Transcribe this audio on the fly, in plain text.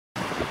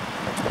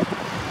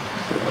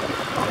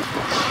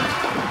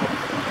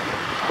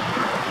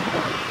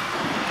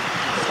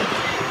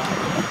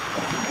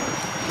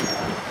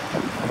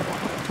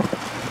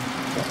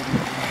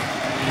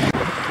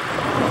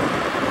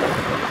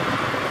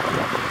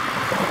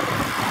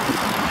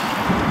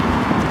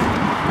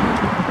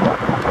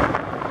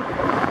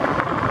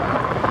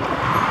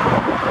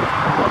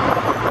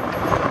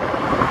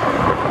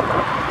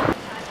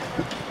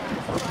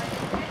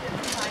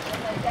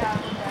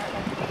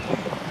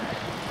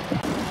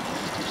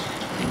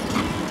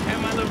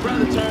Hi,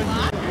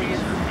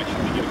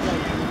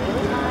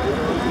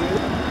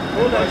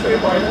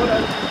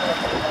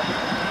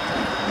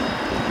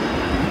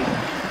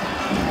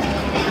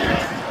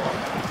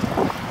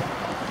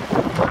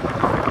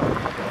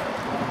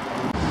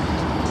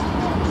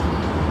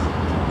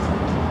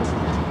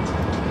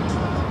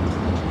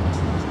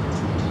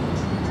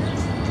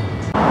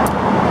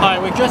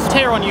 we're just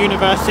here on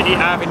University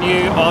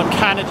Avenue on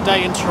Canada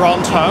Day in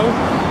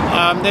Toronto.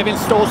 They've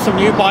installed some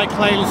new bike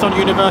lanes on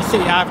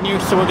University Avenue,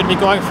 so we're going to be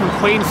going from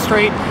Queen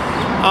Street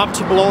up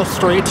to Bloor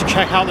Street to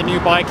check out the new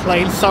bike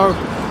lane. So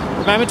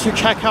remember to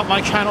check out my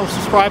channel,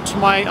 subscribe to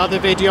my other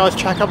videos,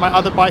 check out my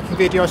other biking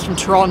videos from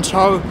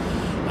Toronto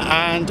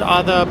and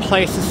other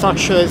places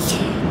such as,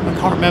 I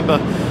can't remember,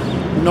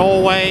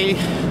 Norway.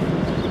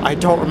 I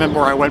don't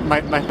remember where I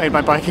made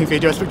my biking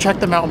videos, but check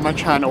them out on my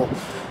channel.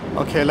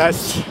 Okay,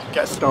 let's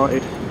get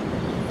started.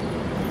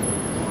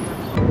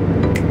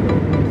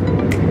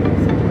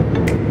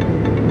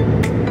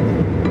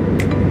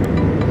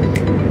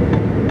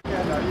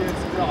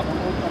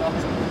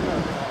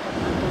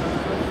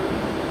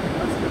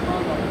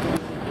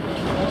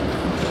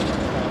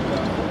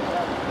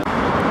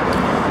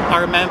 I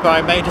remember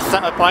I made a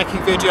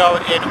biking video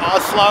in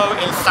Oslo,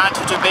 in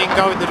Santo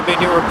Domingo, in the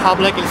Dominican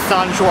Republic, in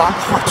San Juan,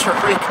 Puerto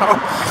Rico,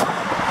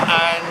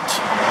 and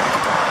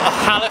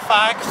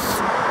Halifax,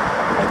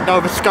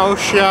 Nova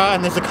Scotia,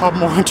 and there's a couple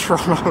more in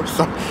Toronto,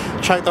 so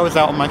check those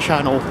out on my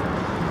channel.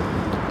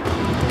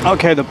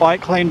 Okay, the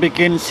bike lane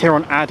begins here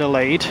on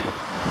Adelaide.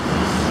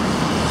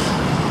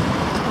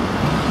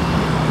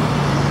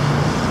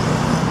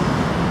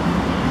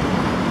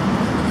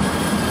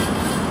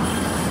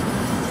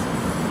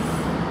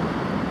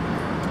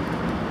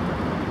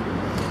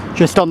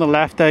 Just on the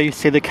left there you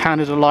see the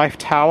Canada Life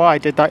Tower. I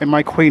did that in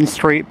my Queen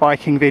Street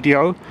biking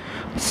video,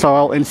 so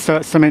I'll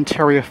insert some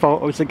interior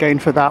photos again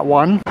for that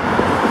one.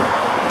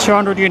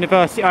 200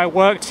 University, I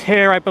worked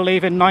here I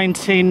believe in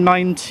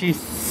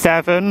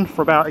 1997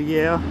 for about a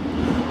year.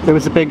 There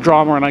was a big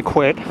drama and I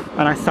quit,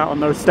 and I sat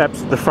on those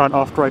steps at the front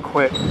after I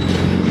quit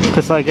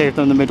because I gave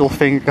them the middle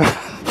finger.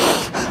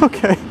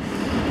 Okay.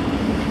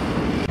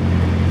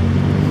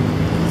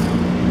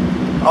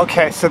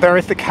 Okay, so there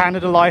is the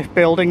Canada Life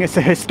building. It's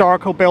a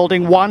historical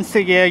building. Once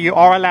a year you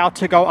are allowed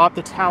to go up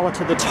the tower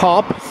to the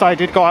top, so I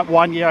did go up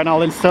one year and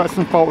I'll insert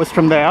some photos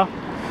from there.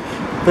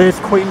 There's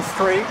Queen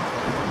Street.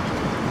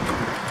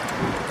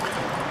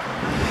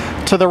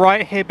 To the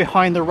right here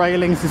behind the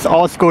railings is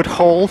Osgoode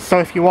Hall, so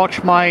if you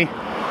watch my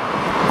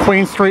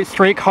Queen Street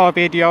streetcar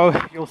video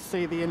you'll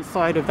see the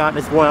inside of that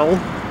as well.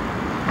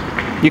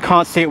 You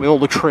can't see it with all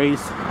the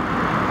trees.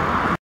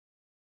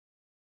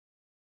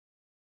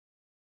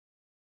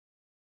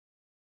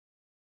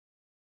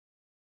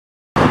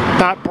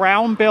 That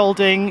brown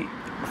building,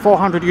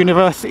 400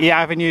 University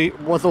Avenue,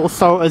 was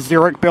also a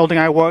Zurich building.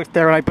 I worked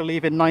there I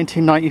believe in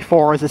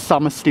 1994 as a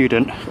summer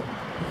student.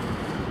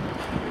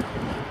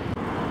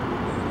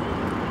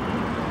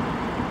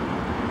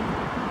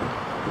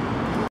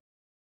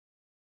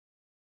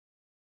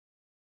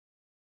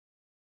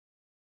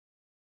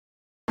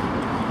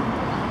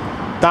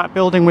 That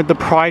building with the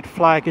pride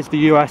flag is the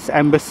US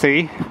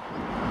Embassy.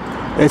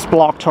 It's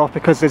blocked off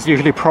because there's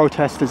usually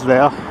protesters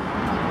there.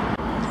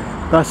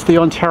 That's the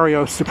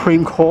Ontario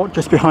Supreme Court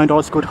just behind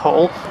Osgoode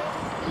Hall.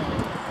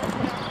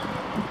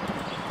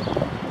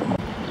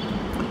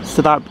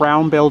 So that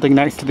brown building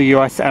next to the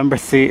US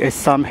Embassy is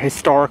some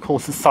historical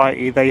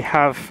society. They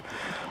have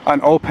an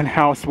open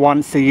house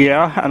once a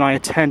year and I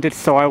attended,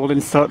 so I will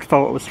insert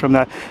photos from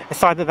there.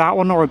 It's either that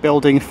one or a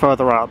building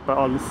further up, but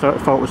I'll insert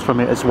photos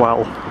from it as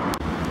well.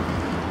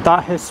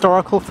 That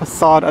historical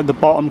facade at the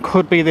bottom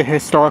could be the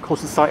Historical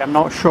Society. I'm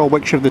not sure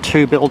which of the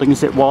two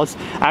buildings it was.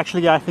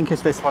 Actually, yeah, I think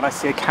it's this one. I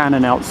see a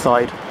cannon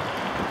outside.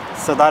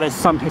 So that is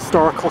some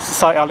Historical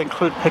Society. I'll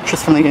include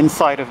pictures from the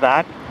inside of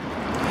that.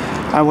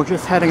 And we're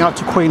just heading out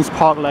to Queen's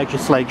Park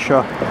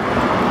Legislature.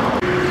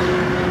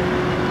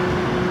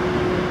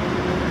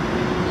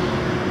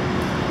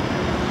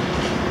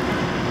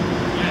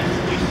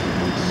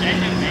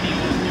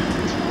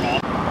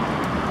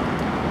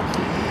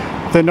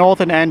 The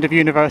northern end of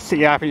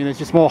University Avenue, there's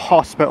just more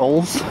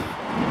hospitals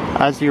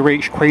as you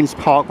reach Queen's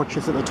Park, which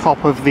is at the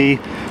top of the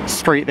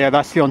street there.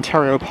 That's the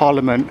Ontario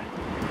Parliament.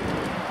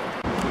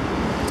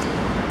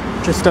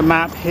 Just a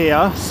map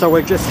here, so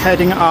we're just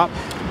heading up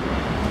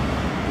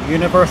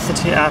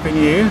University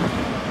Avenue.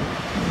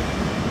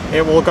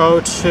 It will go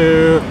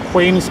to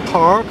Queen's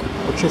Park,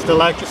 which is the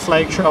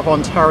Legislature of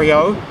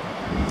Ontario,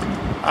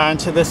 and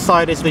to this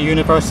side is the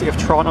University of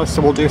Toronto,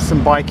 so we'll do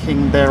some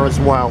biking there as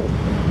well.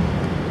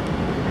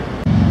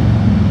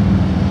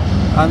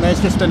 And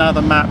there's just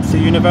another map. So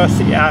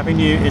University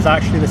Avenue is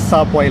actually the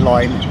subway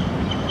line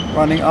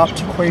running up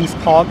to Queen's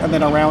Park and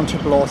then around to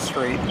Bloor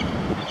Street.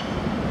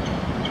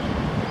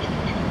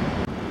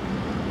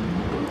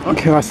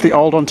 Okay, that's the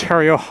old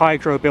Ontario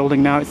Hydro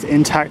building now. It's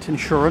Intact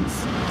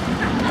Insurance.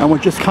 And we're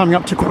just coming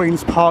up to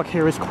Queen's Park.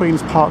 Here is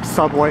Queen's Park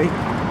subway.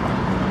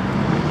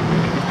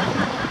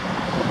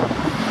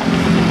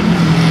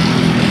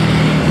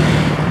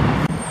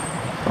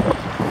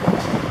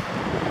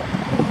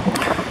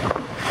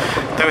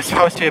 was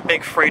supposed to be a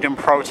big freedom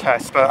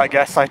protest, but I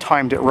guess I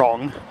timed it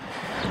wrong.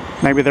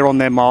 Maybe they're on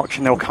their march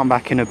and they'll come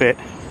back in a bit.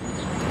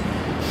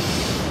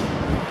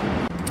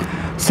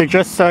 So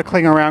just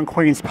circling around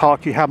Queen's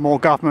Park, you have more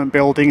government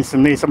buildings,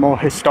 and these are more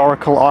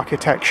historical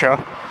architecture.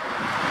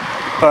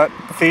 But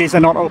these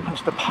are not open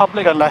to the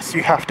public unless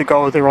you have to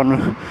go there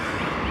on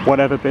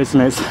whatever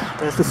business.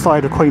 There's the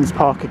side of Queen's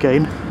Park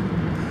again.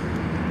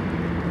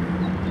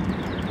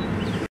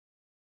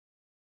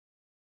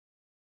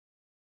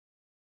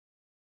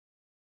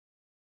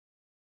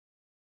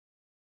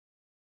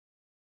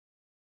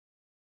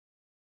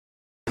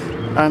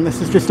 And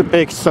this is just a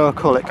big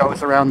circle that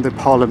goes around the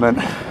Parliament.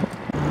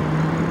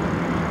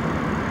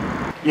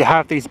 You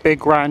have these big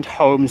grand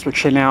homes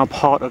which are now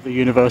part of the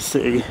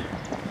university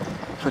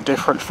for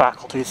different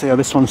faculties. Here,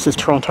 this one says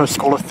Toronto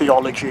School of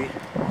Theology.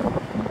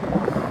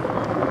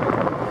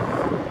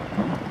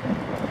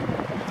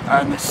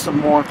 And there's some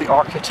more of the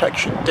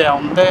architecture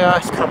down there.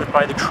 It's covered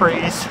by the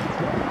trees.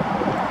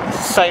 This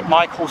is St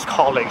Michael's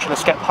College.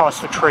 Let's get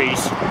past the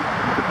trees.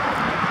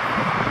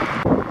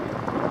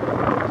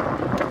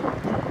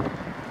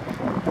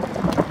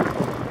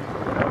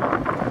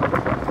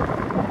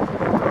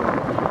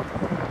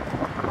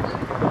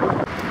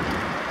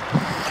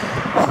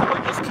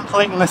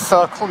 Completing the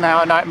circle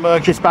now, and that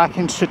merges back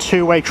into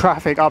two-way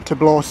traffic up to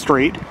Bloor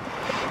Street.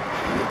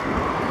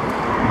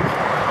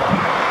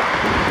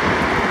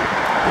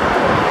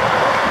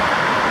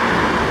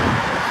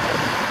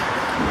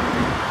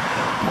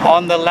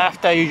 On the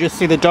left there you just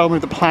see the dome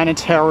of the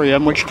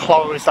planetarium, which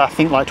closed I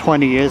think like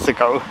 20 years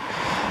ago,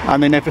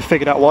 and they never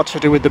figured out what to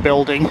do with the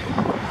building.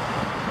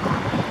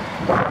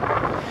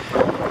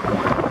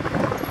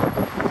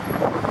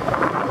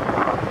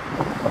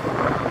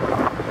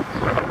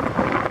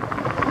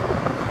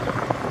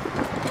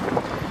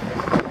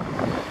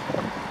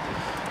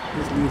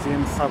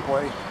 Museum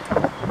subway.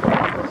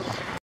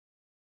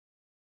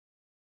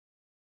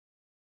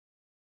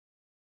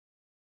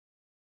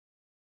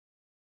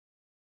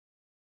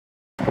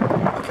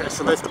 Okay,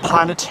 so there's the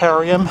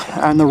planetarium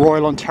and the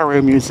Royal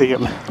Ontario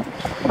Museum.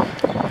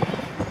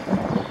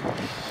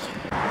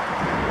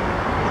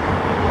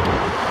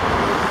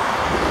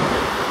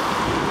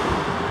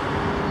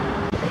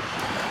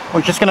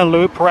 We're just going to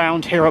loop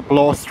around here at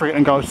Bloor Street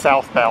and go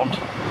southbound.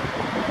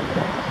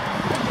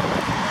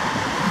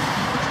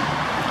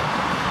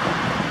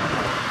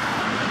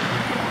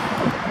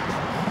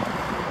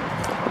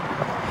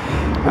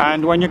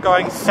 And when you're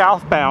going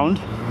southbound,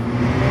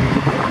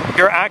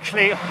 you're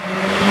actually on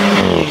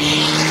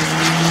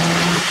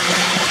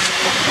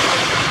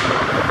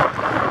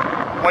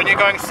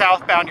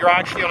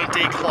a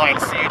decline,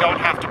 so you don't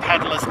have to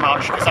pedal as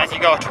much, because as you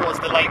go towards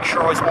the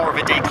lakeshore, it's more of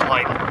a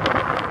decline.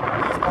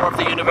 It's more of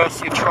the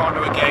University of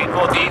Toronto again,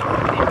 or the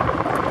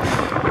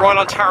Royal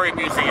Ontario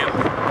Museum.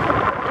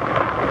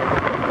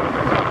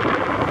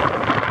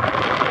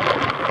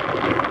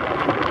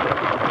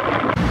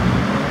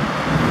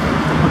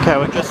 Okay,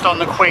 we're just on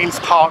the Queen's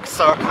Park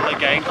circle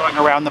again, going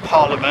around the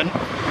Parliament.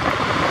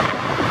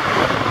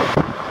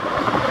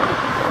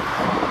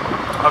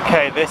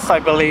 Okay, this I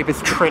believe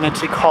is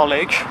Trinity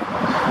College.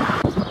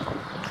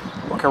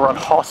 Okay, we're on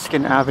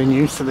Osgoode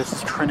Avenue, so this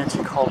is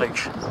Trinity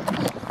College.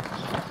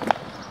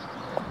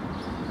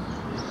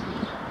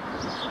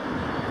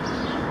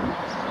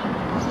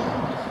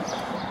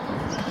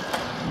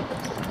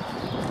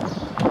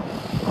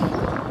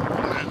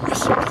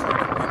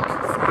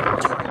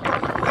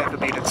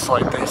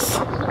 Like this.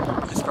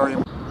 It's very...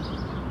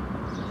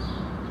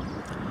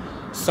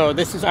 So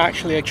this is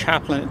actually a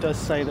chapel, and it does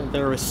say that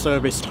there are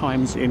service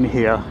times in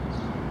here.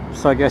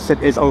 So I guess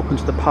it is open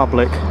to the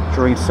public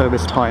during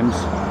service times.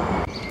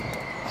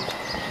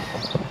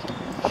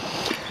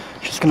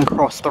 Just going to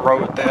cross the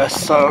road there,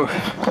 so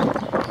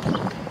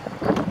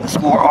there's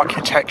more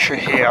architecture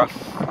here.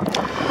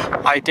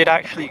 I did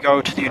actually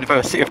go to the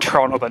University of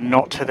Toronto, but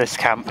not to this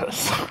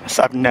campus.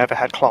 So I've never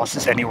had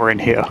classes anywhere in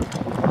here.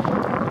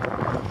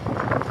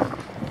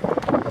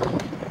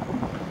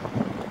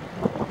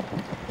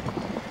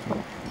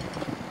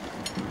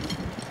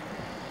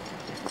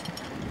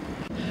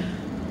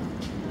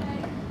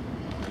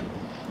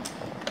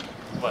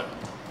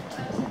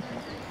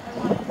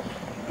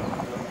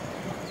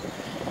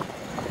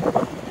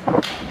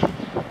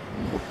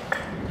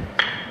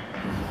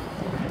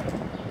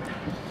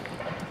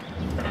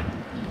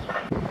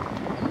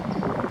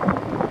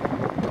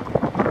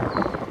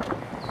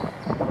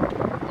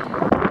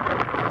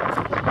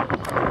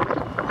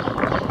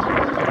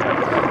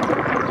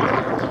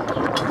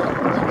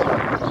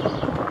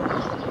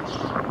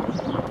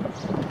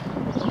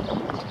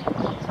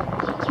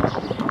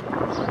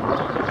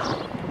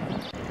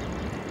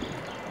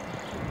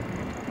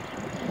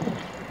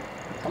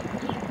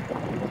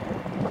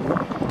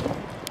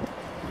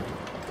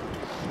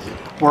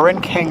 We're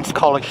in King's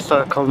College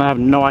Circle and I have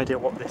no idea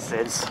what this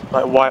is.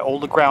 Like why all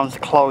the grounds are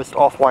closed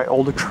off, why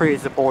all the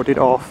trees are boarded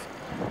off.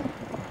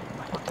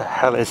 What the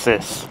hell is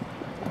this?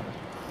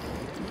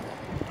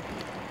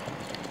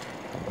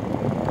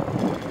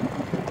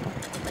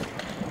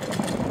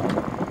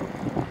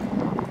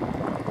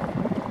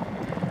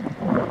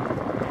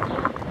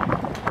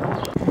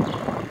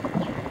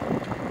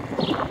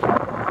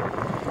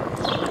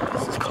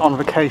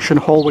 convocation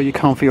hall where you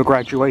come for your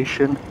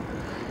graduation.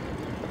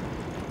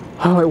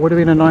 Oh, it would have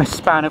been a nice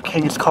span of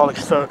King's College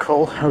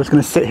Circle. I was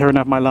going to sit here and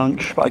have my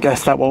lunch, but I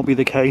guess that won't be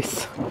the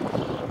case.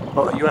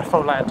 Oh, a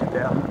UFO landed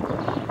there.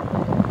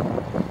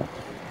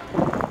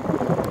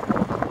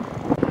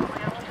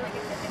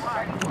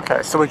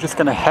 Okay, so we're just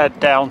going to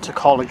head down to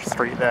College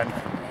Street then.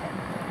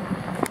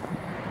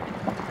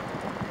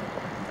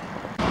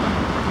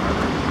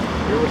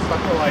 We were stuck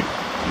for like 2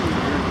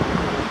 years.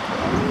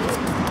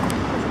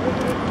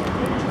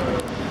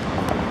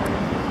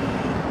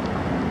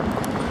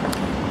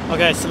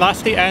 Okay, so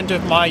that's the end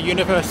of my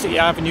University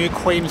Avenue,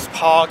 Queen's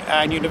Park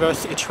and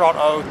University of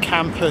Toronto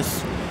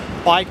campus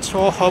bike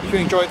tour. Hope you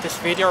enjoyed this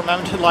video.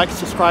 Remember to like,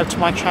 subscribe to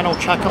my channel,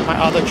 check out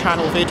my other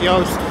channel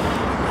videos,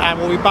 and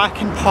we'll be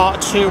back in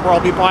part 2 where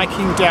I'll be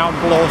biking down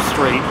Bloor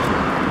Street.